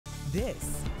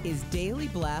This is Daily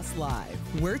Blast Live.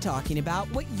 We're talking about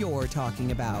what you're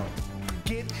talking about.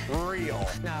 Get real.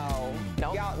 No.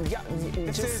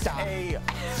 This Just is stop. a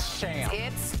sham.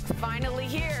 It's finally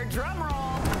here. Drum roll.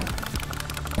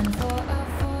 And for a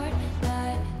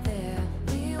fortnight there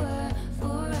we were,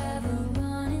 forever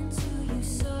running to you.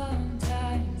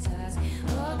 Sometimes ask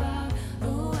about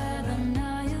the weather.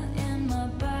 Now you're in my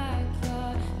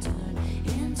backyard, turn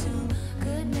into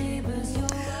good neighbors.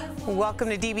 Welcome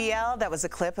to DBL. That was a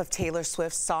clip of Taylor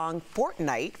Swift's song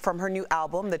Fortnight from her new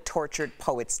album, The Tortured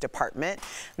Poets Department.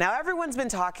 Now, everyone's been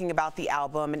talking about the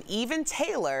album, and even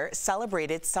Taylor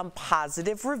celebrated some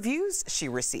positive reviews she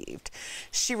received.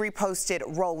 She reposted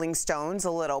Rolling Stone's,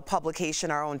 a little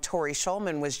publication our own Tori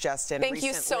Shulman was just in recently.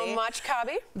 Thank you so much,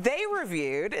 Kabi. They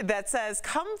reviewed that says,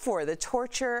 "Come for the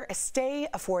torture, stay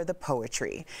for the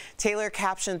poetry." Taylor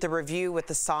captioned the review with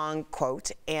the song,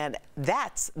 quote, "And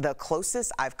that's the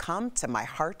closest I've come to my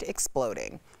heart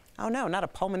exploding." Oh no, not a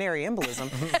pulmonary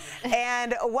embolism.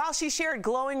 And while she shared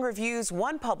glowing reviews,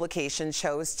 one publication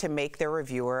chose to make their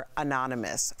reviewer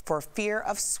anonymous for fear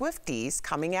of Swifties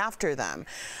coming after them.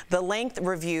 The lengthy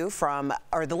review from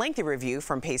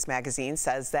Pace Magazine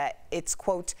says that it's,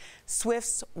 quote,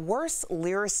 "Swift's worst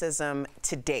lyricism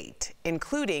to date,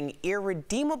 including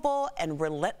irredeemable and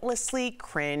relentlessly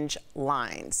cringe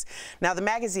lines." Now, the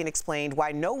magazine explained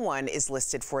why no one is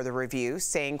listed for the review,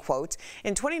 saying, quote,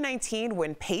 "In 2019,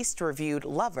 when Pace reviewed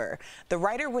Lover, the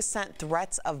writer was sent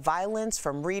threats of violence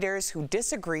from readers who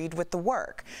disagreed with the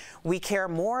work. We care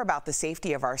more about the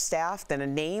safety of our staff than a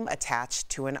name attached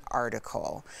to an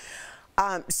article."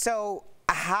 So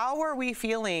how are we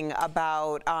feeling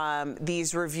about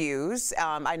these reviews?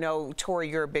 I know, Tori,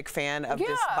 you're a big fan of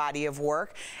this body of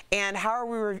work. And how are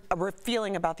we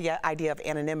feeling about the idea of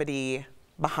anonymity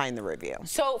behind the review?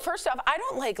 So first off, I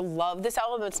don't love this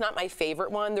album. It's not my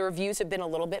favorite one. The reviews have been a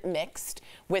little bit mixed,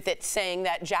 with it saying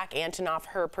that Jack Antonoff,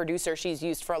 her producer she's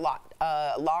used for a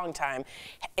long time,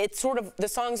 it's sort of, the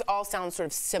songs all sound sort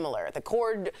of similar. The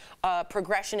chord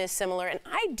progression is similar, and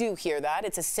I do hear that.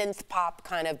 It's a synth pop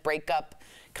kind of breakup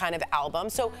kind of album.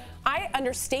 So I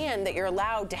understand that you're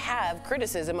allowed to have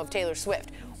criticism of Taylor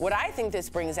Swift. What I think this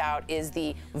brings out is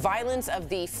the violence of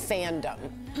the fandom,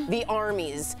 the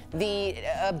armies, the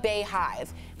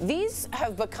Bayhive. These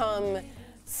have become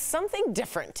something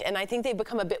different, and I think they've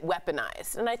become a bit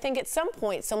weaponized. And I think at some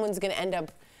point someone's going to end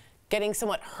up getting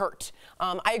somewhat hurt.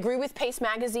 I agree with Pace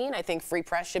Magazine. I think free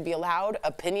press should be allowed,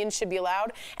 opinions should be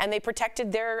allowed, and they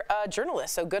protected their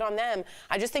journalists, so good on them.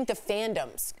 I just think the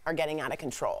fandoms are getting out of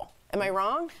control. Am I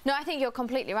wrong? No, I think you're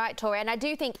completely right, Tori, and I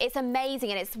do think it's amazing,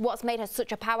 and it's what's made her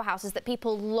such a powerhouse is that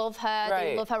people love her,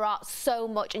 they love her art so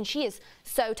much, and she is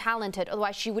so talented,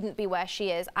 otherwise she wouldn't be where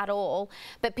she is at all.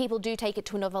 But people do take it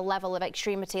to another level of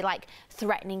extremity, like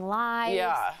threatening lives.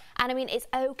 Yeah. And I mean, it's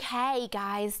okay,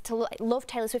 guys, to love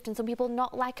Taylor Swift and some people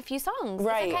not like a few songs.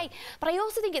 Right. It's okay. But I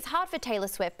also think it's hard for Taylor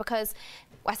Swift because,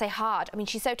 I say hard, I mean,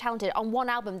 she's so talented. On one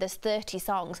album, there's 30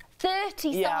 songs.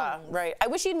 30 songs! Yeah, right. I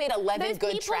wish she'd made 11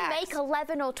 good tracks. Those people make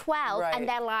 11 or 12, and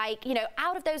they're like, you know,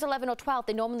 out of those 11 or 12,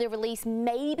 they normally release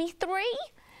maybe 3.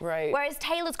 Right. Whereas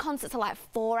Taylor's concerts are like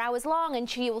 4 hours long, and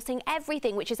she will sing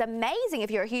everything, which is amazing if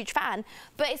you're a huge fan,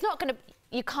 but it's not going to...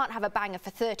 You can't have a banger for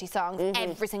 30 songs,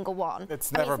 every single one.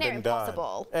 It's never been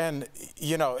impossible. Done. And,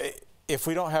 you know, if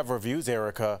we don't have reviews,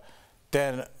 Erica,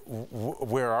 then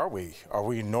where are we? Are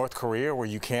we in North Korea where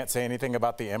you can't say anything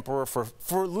about the emperor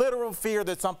for literal fear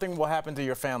that something will happen to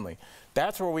your family?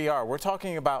 That's where we are. We're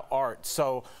talking about art.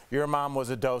 So your mom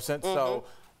was a docent, so...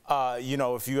 you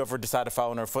know, if you ever decide to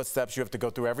follow in her footsteps, you have to go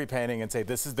through every painting and say,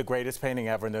 this is the greatest painting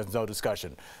ever, and there's no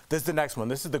discussion. This is the next one.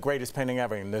 This is the greatest painting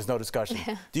ever, and there's no discussion.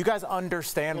 Do you guys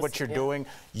understand what you're doing?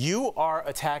 You are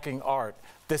attacking art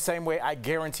the same way I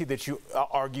guarantee that you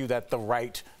argue that the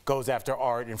right goes after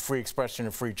art and free expression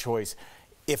and free choice.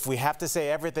 If we have to say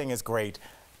everything is great,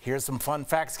 here's some fun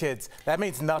facts, kids. That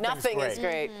means nothing is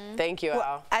great. Thank you,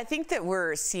 Al. I think that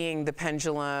we're seeing the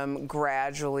pendulum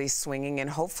gradually swinging, and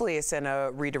hopefully it's in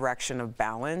a redirection of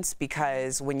balance,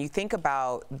 because when you think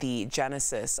about the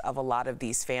genesis of a lot of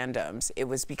these fandoms, it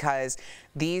was because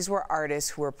these were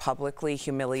artists who were publicly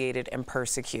humiliated and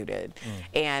persecuted.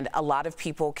 And a lot of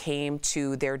people came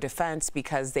to their defense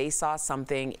because they saw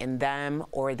something in them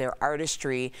or their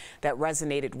artistry that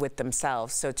resonated with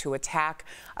themselves. So to attack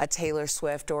a Taylor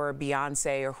Swift or a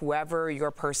Beyonce or whoever your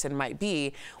person might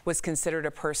be was considered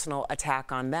a personal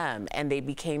attack on them, and they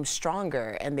became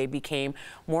stronger and they became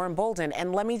more emboldened.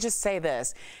 And let me just say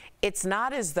this, it's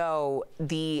not as though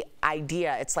the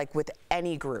idea, it's like with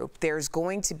any group, there's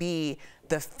going to be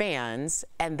the fans,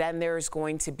 and then there's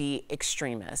going to be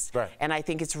extremists. Right. And I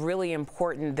think it's really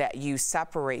important that you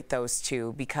separate those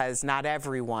two, because not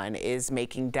everyone is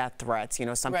making death threats. You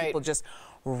know, some Right. people just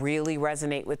really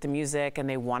resonate with the music and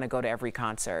they want to go to every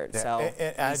concert. Yeah, So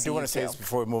and I do want to say too. this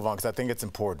before we move on, because I think it's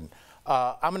important.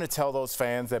 I'm going to tell those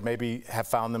fans that maybe have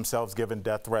found themselves given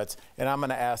death threats, and I'm going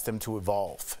to ask them to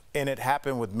evolve. And it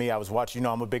happened with me. I was watching, you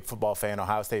know, I'm a big football fan.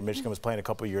 Ohio State, Michigan was playing a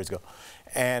couple of years ago.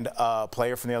 And a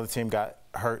player from the other team got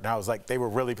hurt, and I was like, they were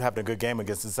really having a good game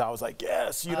against us. I was like,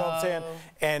 yes, you know what I'm saying?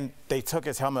 And they took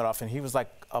his helmet off, and he was like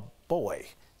a boy.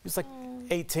 He was like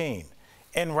 18.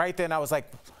 And right then I was like,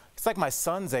 it's like my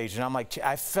son's age. And I'm like,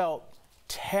 I felt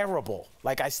terrible.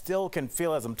 Like I still can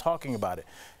feel as I'm talking about it.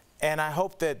 And I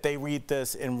hope that they read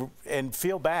this and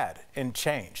feel bad and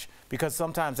change. Because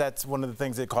sometimes that's one of the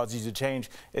things that causes you to change,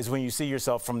 is when you see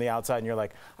yourself from the outside and you're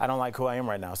like, I don't like who I am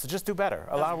right now. So just do better.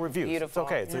 Allow reviews. Beautiful.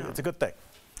 It's okay. It's a good thing.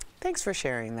 Thanks for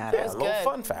sharing that. Yeah, a little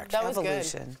fun fact. That was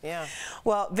Evolution. good. Yeah.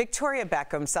 Well, Victoria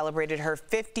Beckham celebrated her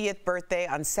 50th birthday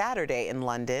on Saturday in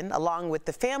London. Along with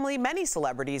the family, many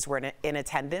celebrities were in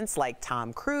attendance, like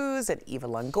Tom Cruise and Eva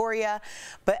Longoria.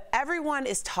 But everyone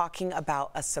is talking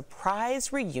about a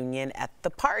surprise reunion at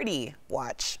the party.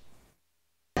 Watch.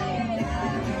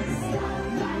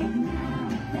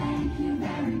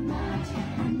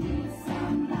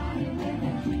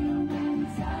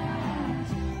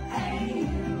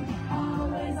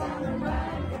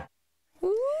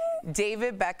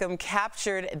 David Beckham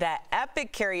captured that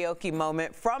epic karaoke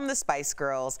moment from the Spice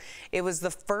Girls. It was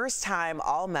the first time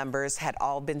all members had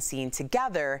all been seen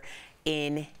together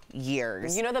in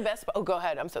years. You know the best, oh, go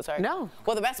ahead, I'm so sorry. No.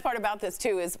 Well, the best part about this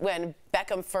too is when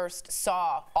Beckham first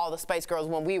saw all the Spice Girls,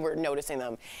 when we were noticing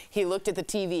them, he looked at the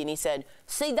TV and he said,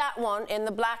 see that one in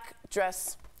the black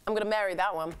dress? I'm gonna marry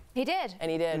that one. He did. And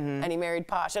he did, and he married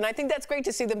Posh. And I think that's great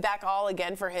to see them back all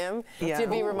again for him, to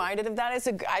be reminded of that.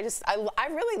 I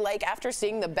really like, after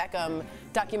seeing the Beckham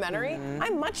documentary,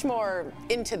 I'm much more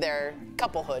into their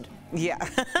couplehood. Yeah.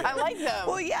 I like them.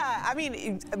 Well, yeah, I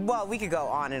mean, well, we could go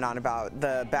on and on about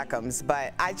the Beckhams,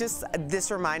 but this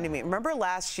reminded me, remember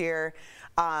last year,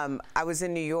 I was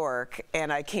in New York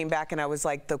and I came back and I was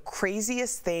like, the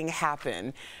craziest thing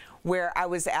happened, where I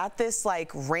was at this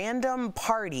like random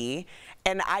party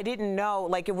and I didn't know,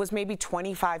 like it was maybe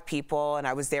 25 people and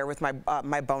I was there with my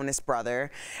bonus brother,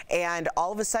 and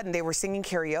all of a sudden they were singing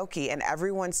karaoke and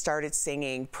everyone started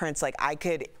singing Prince. Like I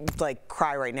could like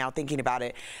cry right now thinking about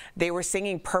it. They were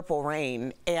singing Purple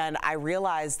Rain, and I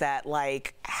realized that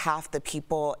like half the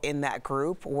people in that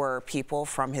group were people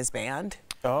from his band.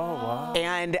 Oh, wow.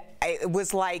 And it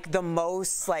was like the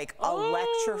most like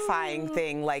electrifying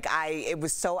thing. Like it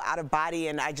was so out of body,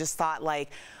 and I just thought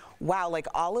like, wow, like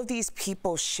all of these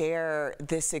people share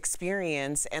this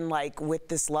experience and like with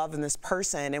this love and this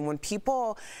person. And when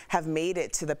people have made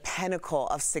it to the pinnacle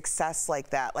of success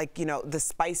like that, like, you know, the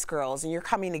Spice Girls, and you're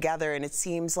coming together and it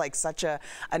seems like such a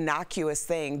innocuous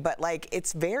thing, but like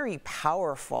it's very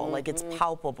powerful, like it's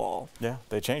palpable. Yeah,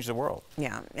 they changed the world.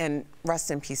 Yeah, and rest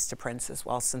in peace to Prince as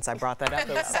well, since I brought that up.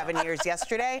 It was 7 years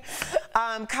yesterday.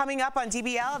 Coming up on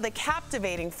DBL, the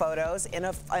captivating photos in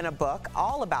a book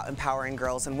all about empowering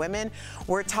girls and women.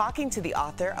 We're talking to the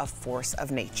author of Force of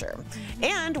Nature.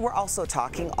 And we're also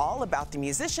talking all about the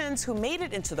musicians who made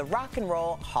it into the Rock and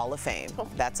Roll Hall of Fame.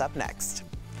 That's up next.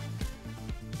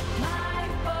 My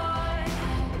boy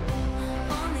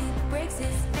only breaks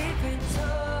his favorite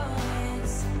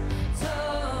toys.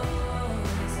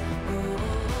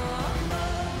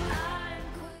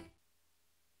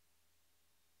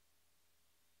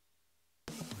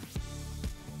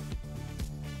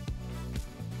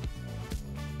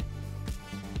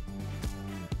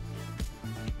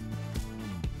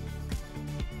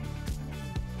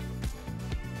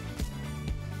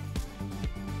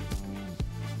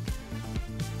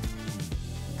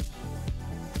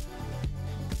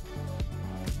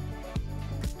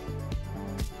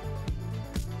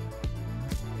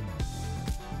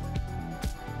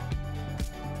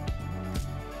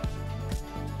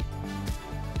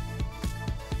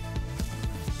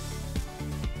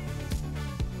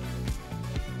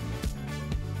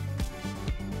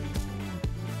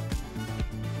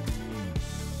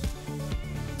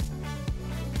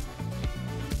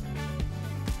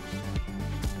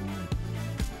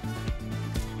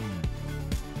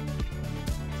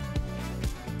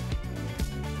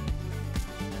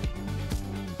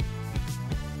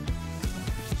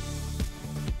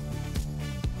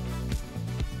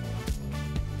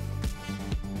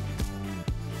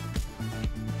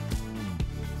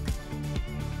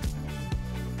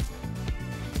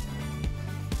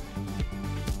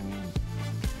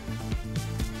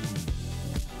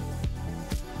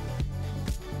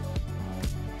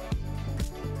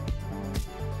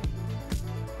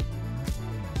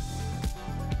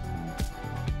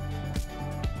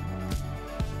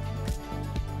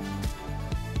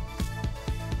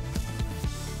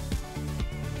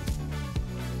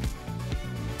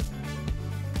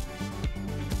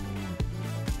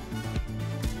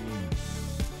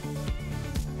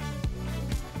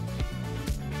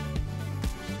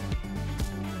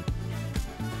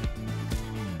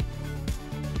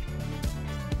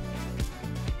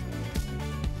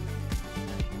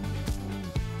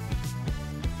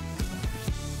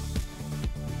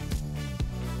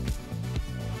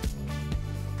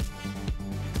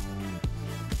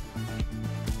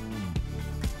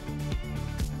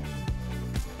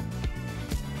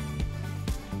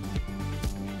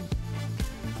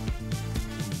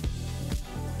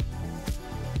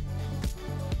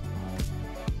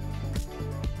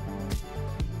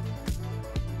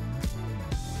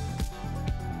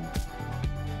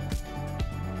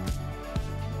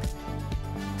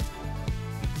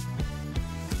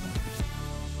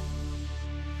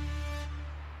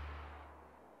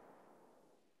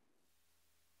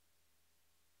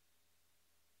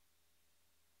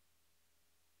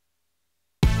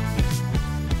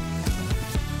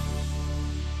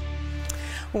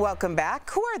 Welcome back.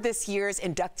 Who are this year's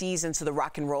inductees into the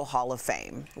Rock and Roll Hall of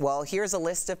Fame? Well, here's a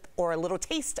list of, or a little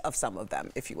taste of some of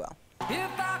them, if you will. If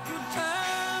I could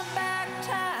turn back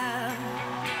time,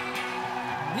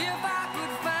 if I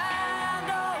could find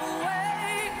a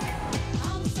way,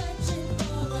 I'm searching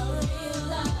for a real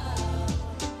love,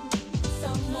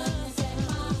 someone to set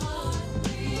my heart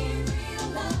free, real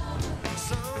love.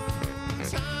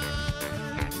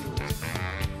 sometimes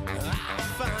I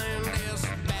find it's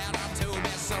better to be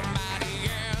somebody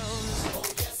else. Oh,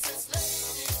 yes, it's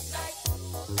ladies' night,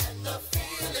 and the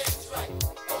feeling's right.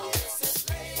 Oh, yes, it's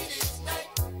ladies' night.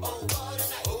 Oh, what a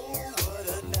night. Oh, what a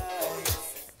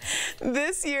night.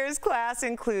 This year's class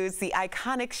includes the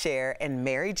iconic Cher and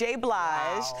Mary J.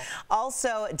 Blige,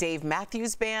 also Dave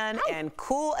Matthews Band and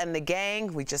Kool and the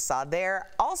Gang, we just saw there.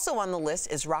 Also on the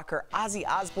list is rocker Ozzy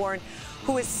Osbourne,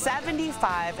 who is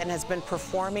 75 and has been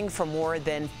performing for more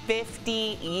than 50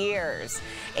 years.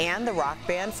 And the rock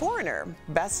band Foreigner,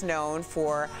 best known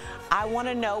for I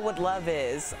Wanna Know What Love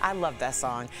Is. I love that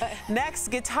song.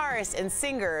 Next, guitarist and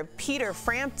singer Peter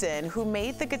Frampton, who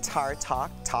made the guitar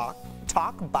talk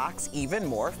box even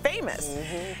more famous.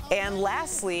 And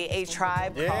lastly, a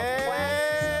Tribe Called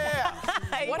Quest.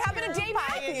 What happened to Dave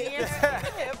Matthews?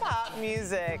 Hip-hop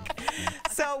music.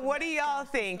 So what do y'all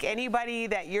think? Anybody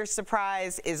that you're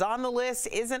surprised is on the list,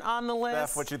 isn't on the list?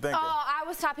 Beth, what you thinking? Oh, I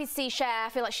was happy to see Cher. I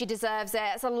feel like she deserves it.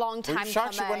 It's a long Were time you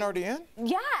shocked she coming. wasn't already in?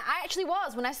 Yeah, I actually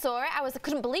was. When I saw it, I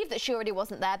couldn't believe that she already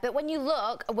wasn't there. But when you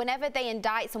look, whenever they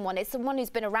indict someone, it's someone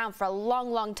who's been around for a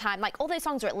long, long time. Like, all those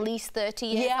songs are at least 30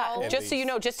 years old. Just so you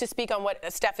know, just to speak on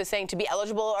what Steph is saying, to be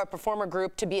eligible or performer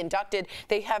group to be inducted,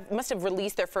 they must have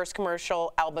released their first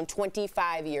commercial album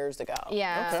 25 years ago.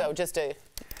 Yeah. Okay. So just to...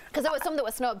 Because there were some that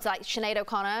were snubbed, like Sinead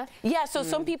O'Connor. Yeah, so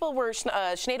some people were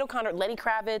Sinead O'Connor, Lenny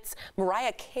Kravitz,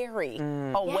 Mariah Carey.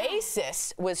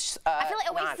 Oasis was I feel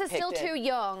like not Oasis is still picked in. too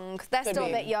young. They're Could still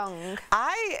be. a bit young.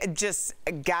 I just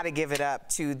gotta give it up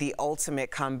to the ultimate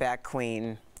comeback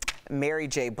queen, Mary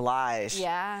J. Blige.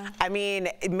 Yeah. I mean,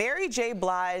 Mary J.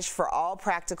 Blige, for all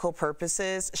practical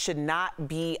purposes, should not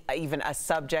be even a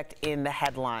subject in the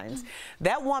headlines.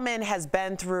 That woman has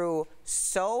been through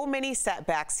so many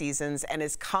setback seasons and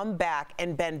has come back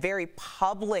and been very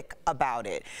public about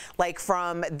it. Like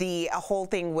from the whole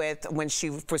thing with when she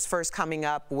was first coming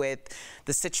up with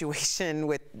the situation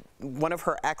with one of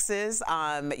her exes,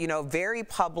 you know, very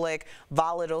public,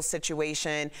 volatile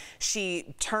situation.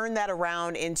 She turned that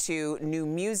around into new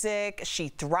music. She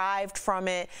thrived from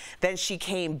it. Then she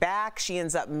came back. She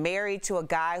ends up married to a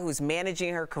guy who's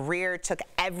managing her career, took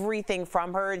everything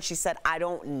from her, and she said, I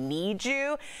don't need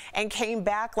you, and came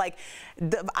back. Like,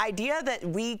 the idea that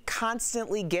we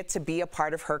constantly get to be a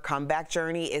part of her comeback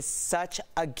journey is such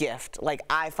a gift. Like,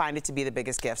 I find it to be the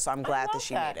biggest gift, so I'm glad that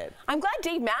she made it. I'm glad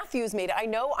Dave Matthews made it. I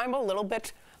know I'm a little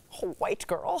bit a white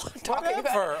girl talking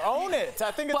about Whatever, it. own it.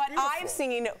 I think it's But beautiful. I've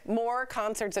seen more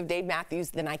concerts of Dave Matthews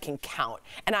than I can count.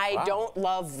 And I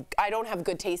don't have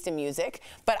good taste in music,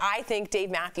 but I think Dave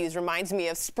Matthews reminds me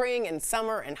of spring and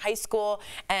summer and high school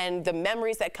and the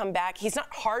memories that come back. He's not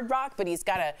hard rock, but he's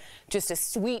got just a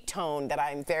sweet tone that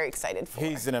I'm very excited for.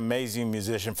 He's an amazing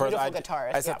musician. First, Beautiful guitarist,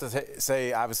 I just have to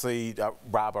say, obviously,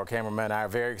 Rob, our cameraman, and I are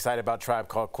very excited about Tribe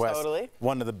Called Quest. Totally.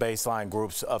 One of the baseline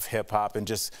groups of hip-hop, and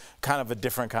just kind of a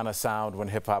different kind of sound when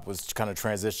hip-hop was kind of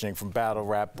transitioning from battle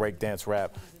rap, breakdance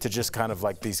rap, to just kind of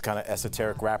like these kind of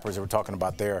esoteric rappers that were talking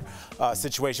about their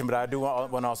situation. But I do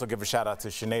want to also give a shout out to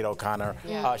Sinead O'Connor.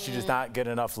 She does not get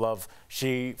enough love.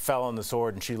 She fell on the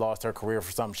sword and she lost her career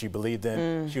for something she believed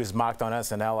in. She was mocked on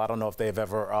SNL. I don't know if they've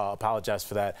ever apologized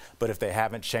for that, but if they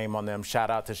haven't, shame on them.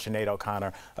 Shout out to Sinead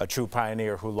O'Connor, a true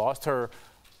pioneer who lost her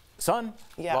son,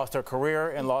 lost her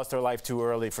career, and lost her life too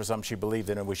early for something she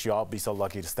believed in, and we should all be so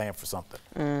lucky to stand for something.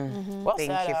 Well Thank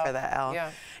said, you for that, Elle.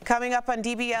 Yeah. Coming up on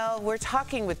DBL, we're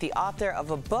talking with the author of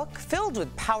a book filled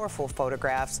with powerful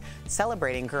photographs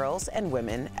celebrating girls and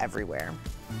women everywhere.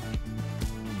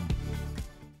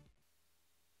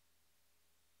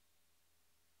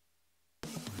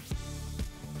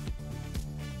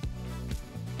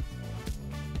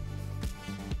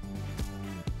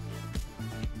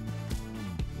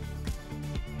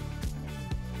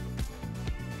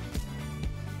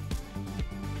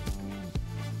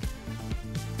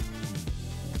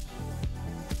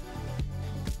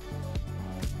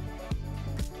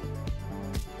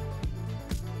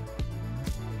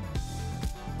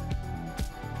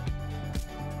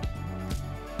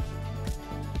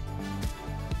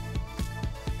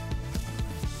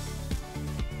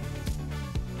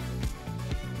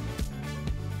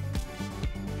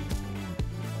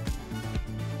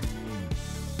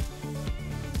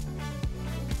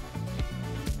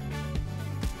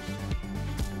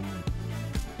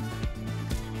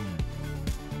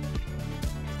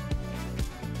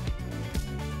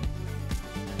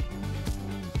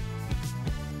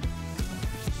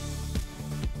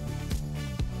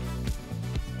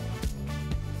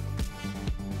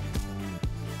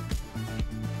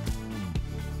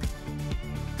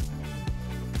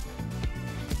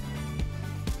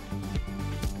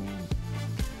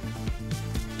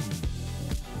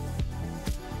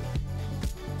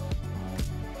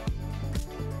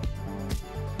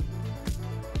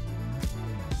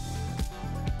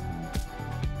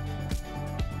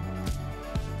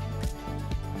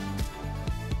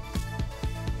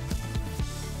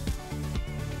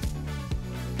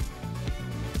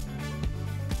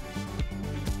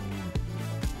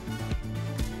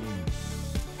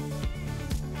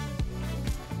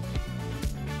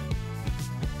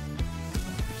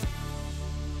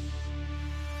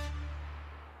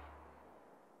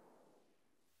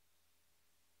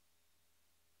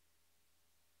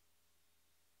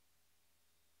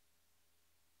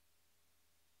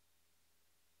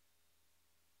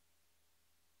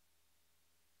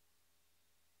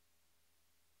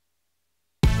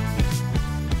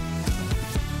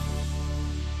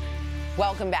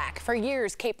 Welcome back. For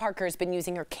years, Kate Parker has been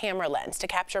using her camera lens to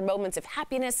capture moments of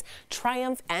happiness,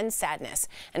 triumph, and sadness.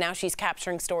 And now she's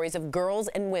capturing stories of girls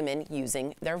and women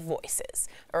using their voices.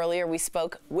 Earlier, we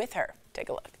spoke with her. Take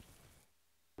a look.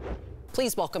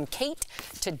 Please welcome Kate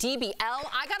to DBL.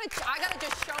 I gotta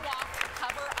just show off the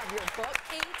cover of your book,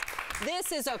 Kate.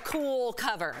 This is a cool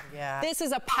cover. Yeah. This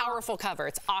is a powerful cover.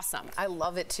 It's awesome. I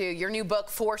love it too. Your new book,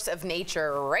 Force of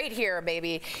Nature, right here,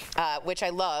 baby, which I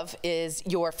love, is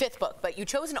your 5th book. But you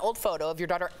chose an old photo of your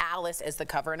daughter Alice as the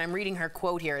cover, and I'm reading her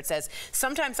quote here. It says,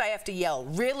 "Sometimes I have to yell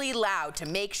really loud to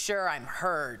make sure I'm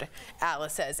heard,"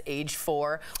 Alice says, age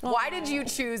 4. Aww. Why did you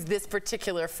choose this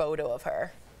particular photo of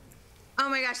her? Oh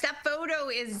my gosh, that photo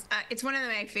is, it's one of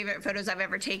my favorite photos I've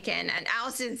ever taken. And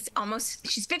Alice is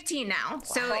she's 15 now,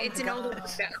 so it's an older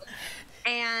photo.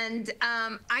 And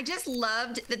I just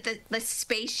loved that the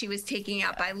space she was taking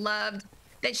up. I loved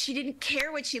that she didn't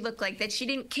care what she looked like, that she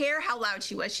didn't care how loud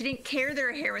she was. She didn't care that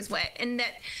her hair was wet. And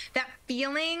that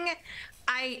feeling,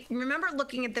 I remember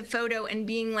looking at the photo and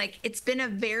being like, it's been a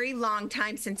very long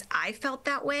time since I felt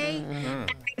that way. Mm-hmm.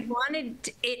 And I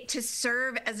wanted it to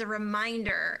serve as a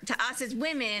reminder to us as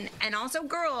women and also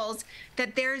girls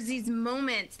that there's these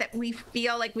moments that we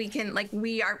feel like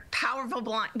we are powerful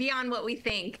beyond what we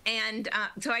think. And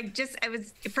so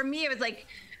for me, it was like,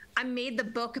 I made the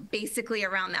book basically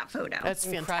around that photo. That's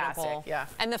incredible. Fantastic. Yeah.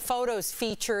 And the photos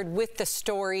featured with the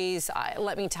stories,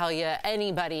 let me tell you,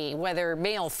 anybody, whether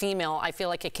male, female, I feel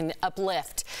like it can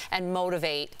uplift and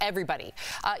motivate everybody.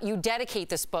 You dedicate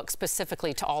this book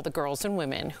specifically to all the girls and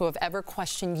women who have ever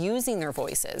questioned using their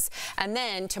voices. And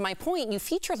then, to my point, you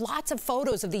feature lots of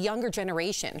photos of the younger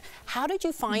generation. How did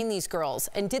you find these girls?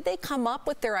 And did they come up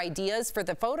with their ideas for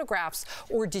the photographs,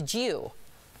 or did you?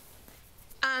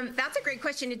 That's a great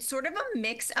question. It's sort of a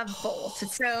mix of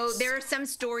both. So there are some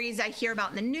stories I hear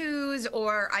about in the news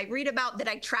or I read about that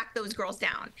I track those girls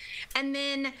down. And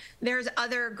then there's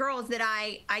other girls that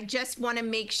I just want to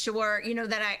make sure,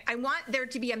 that I want there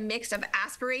to be a mix of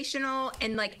aspirational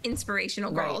and like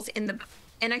inspirational girls in the book.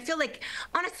 And I feel like,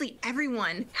 honestly,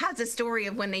 everyone has a story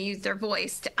of when they use their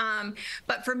voice.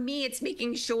 But for me, it's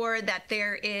making sure that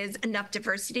there is enough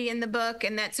diversity in the book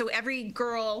and that so every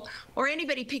girl or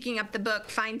anybody picking up the book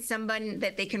finds someone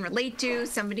that they can relate to,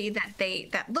 somebody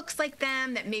that looks like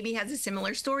them, that maybe has a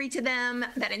similar story to them,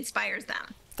 that inspires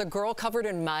them. The girl covered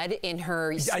in mud in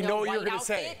her Snow White outfit. I know what you were going to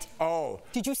say. Oh.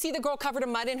 Did you see the girl covered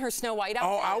in mud in her Snow White outfit?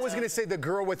 Oh, I was going to say the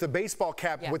girl with the baseball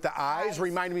cap with the eyes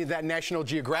reminded me of that National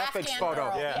Geographic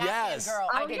photo. Girl. Yeah. Yes. Girl.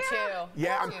 I did too.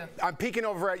 Yeah, I'm peeking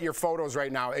over at your photos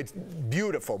right now. It's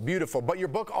beautiful, beautiful. But your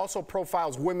book also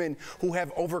profiles women who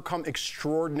have overcome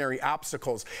extraordinary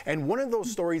obstacles. And one of those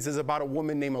stories is about a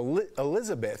woman named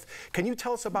Elizabeth. Can you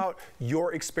tell us about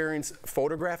your experience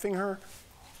photographing her?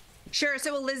 Sure.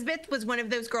 So Elizabeth was one of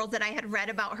those girls that I had read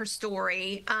about her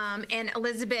story. And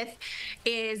Elizabeth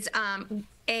is I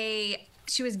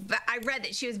read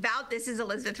that she was this is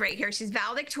Elizabeth right here. She's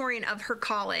valedictorian of her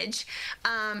college.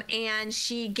 And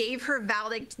she gave her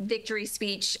valedictory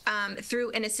speech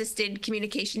through an assisted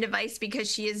communication device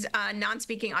because she is a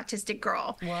non-speaking autistic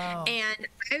girl. Wow. And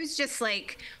I was just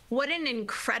like, what an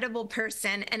incredible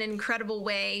person, an incredible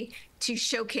way to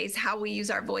showcase how we use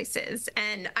our voices.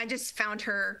 And I just found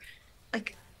her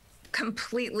like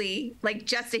completely like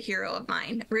just a hero of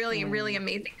mine. Really, really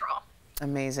amazing girl.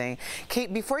 Amazing.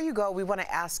 Kate, before you go, we want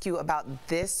to ask you about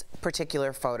this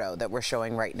particular photo that we're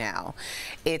showing right now.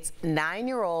 It's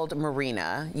 9-year-old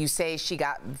Marina. You say she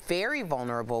got very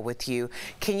vulnerable with you.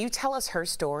 Can you tell us her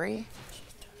story?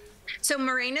 So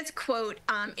Marina's quote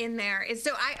in there is,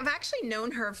 so I've actually known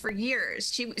her for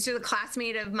years. She was a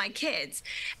classmate of my kids.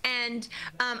 And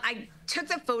I took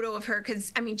the photo of her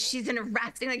because, I mean, she's an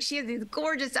arresting, like she has these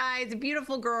gorgeous eyes, a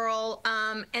beautiful girl,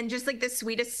 and just like the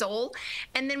sweetest soul.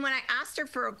 And then when I asked her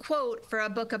for a quote for a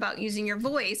book about using your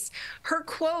voice, her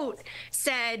quote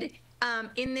said,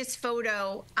 in this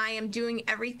photo, I am doing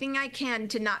everything I can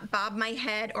to not bob my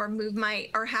head or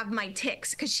have my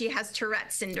tics because she has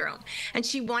Tourette's syndrome. And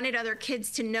she wanted other kids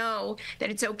to know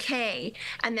that it's okay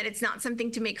and that it's not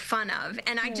something to make fun of.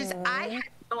 And I had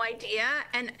no idea.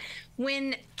 And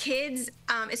when kids,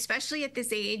 especially at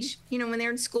this age, when they're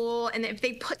in school, and if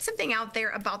they put something out there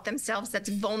about themselves that's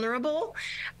vulnerable,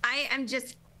 I am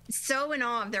just so in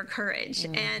awe of their courage.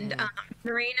 And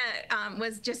Marina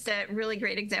was just a really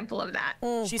great example of that.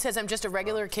 She says, I'm just a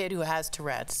regular kid who has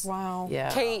Tourette's. Wow.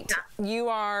 Yeah. Kate, you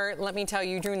are, let me tell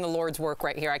you, you're doing the Lord's work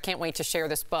right here. I can't wait to share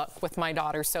this book with my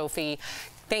daughter, Sophie.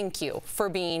 thank you for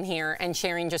being here and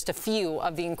sharing just a few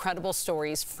of the incredible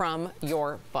stories from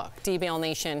your book. DBL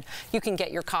Nation, you can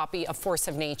get your copy of Force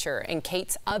of Nature and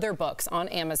Kate's other books on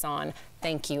Amazon.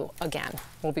 Thank you again.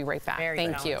 We'll be right back. Very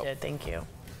thank you. talented. Thank you.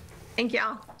 Thank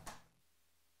y'all.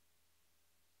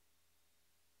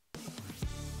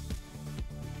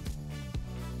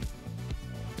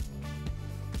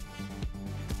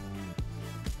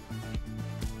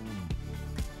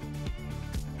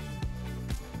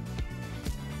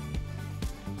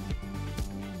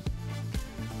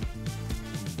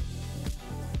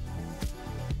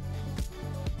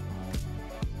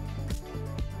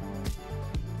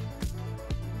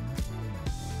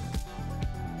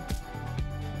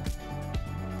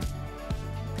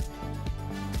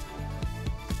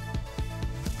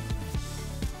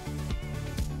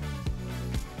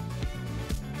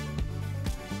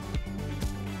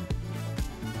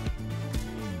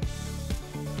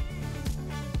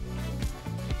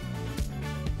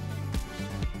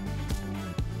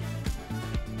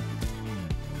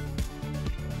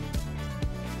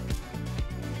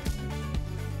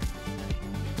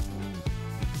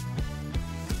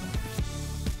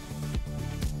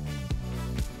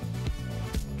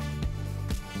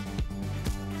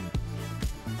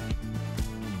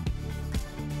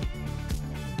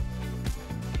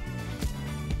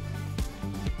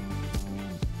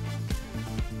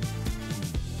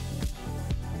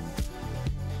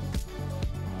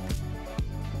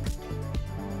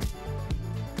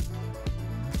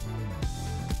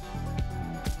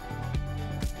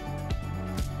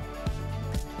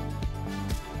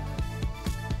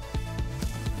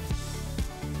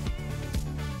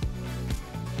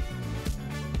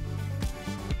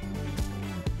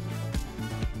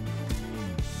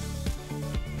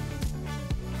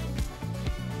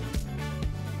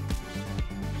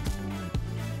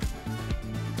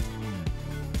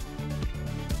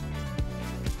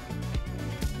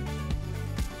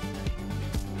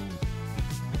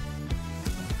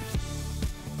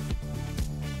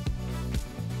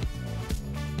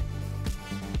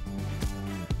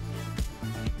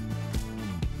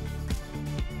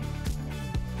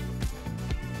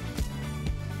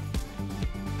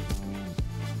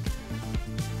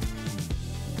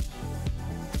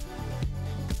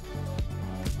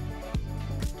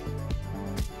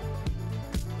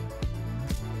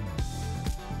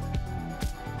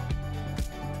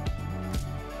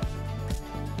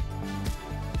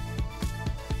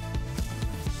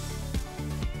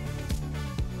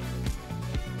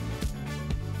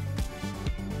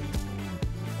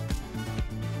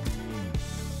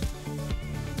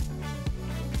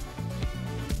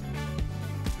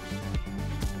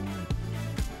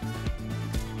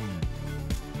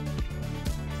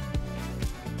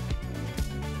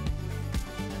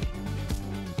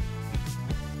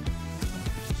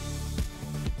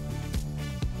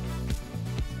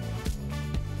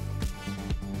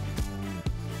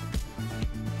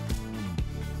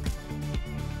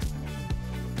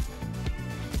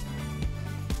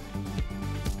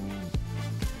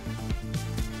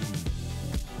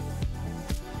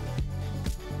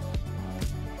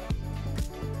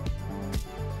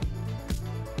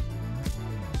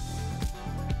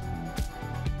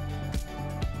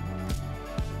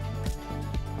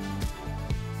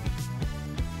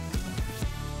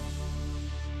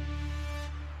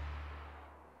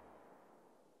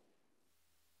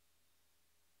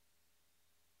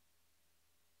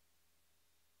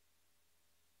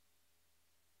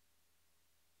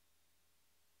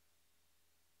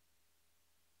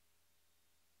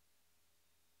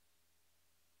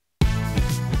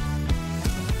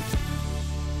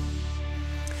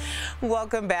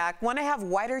 Welcome back. Want to have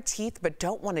whiter teeth but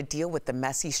don't want to deal with the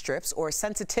messy strips or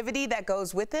sensitivity that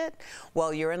goes with it?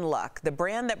 Well, you're in luck. The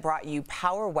brand that brought you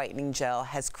Power Whitening Gel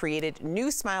has created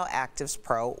new Smile Actives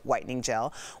Pro Whitening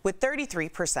Gel with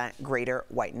 33% greater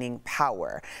whitening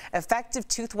power. Effective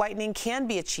tooth whitening can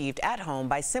be achieved at home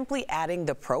by simply adding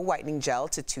the Pro Whitening Gel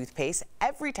to toothpaste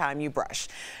every time you brush.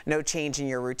 No change in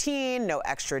your routine, no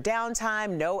extra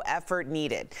downtime, no effort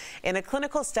needed. In a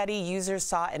clinical study, users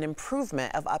saw an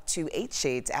improvement of up to 8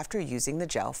 shades after using the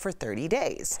gel for 30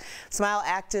 days. Smile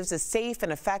Actives is safe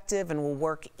and effective and will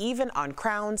work even on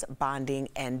crowns, bonding,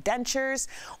 and dentures.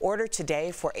 Order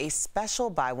today for a special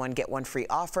buy one, get one free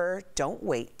offer. Don't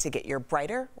wait to get your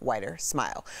brighter, whiter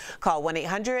smile. Call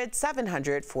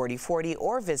 1-800-700-4040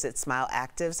 or visit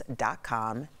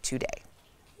smileactives.com today.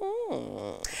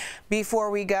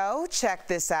 Before we go, check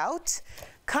this out.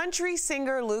 Country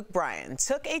singer Luke Bryan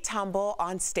took a tumble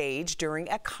on stage during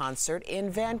a concert in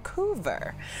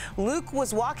Vancouver. Luke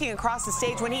was walking across the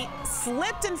stage when he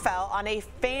slipped and fell on a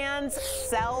fan's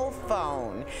cell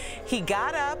phone. He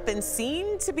got up and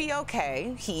seemed to be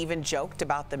okay. He even joked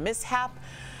about the mishap.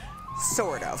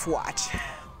 Sort of. Watch.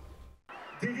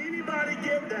 Did anybody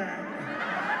get that?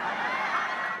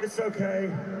 It's okay.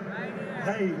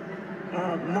 Hey,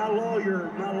 my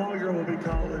lawyer will be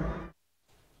calling.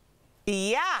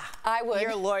 Yeah, I would.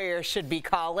 Your lawyer should be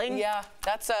calling. Yeah,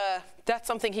 that's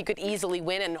something he could easily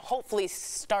win and hopefully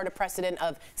start a precedent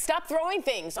of stop throwing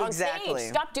things on Exactly. stage.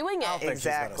 Stop doing it. I don't think she's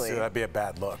gonna sue. That'd be a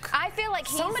bad look. I feel like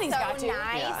he's Somebody's so got to.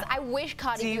 nice. Yeah. I wish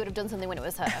Cardi B would have done something when it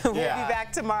was her. We'll be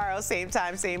back tomorrow, same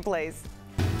time, same place.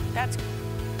 That's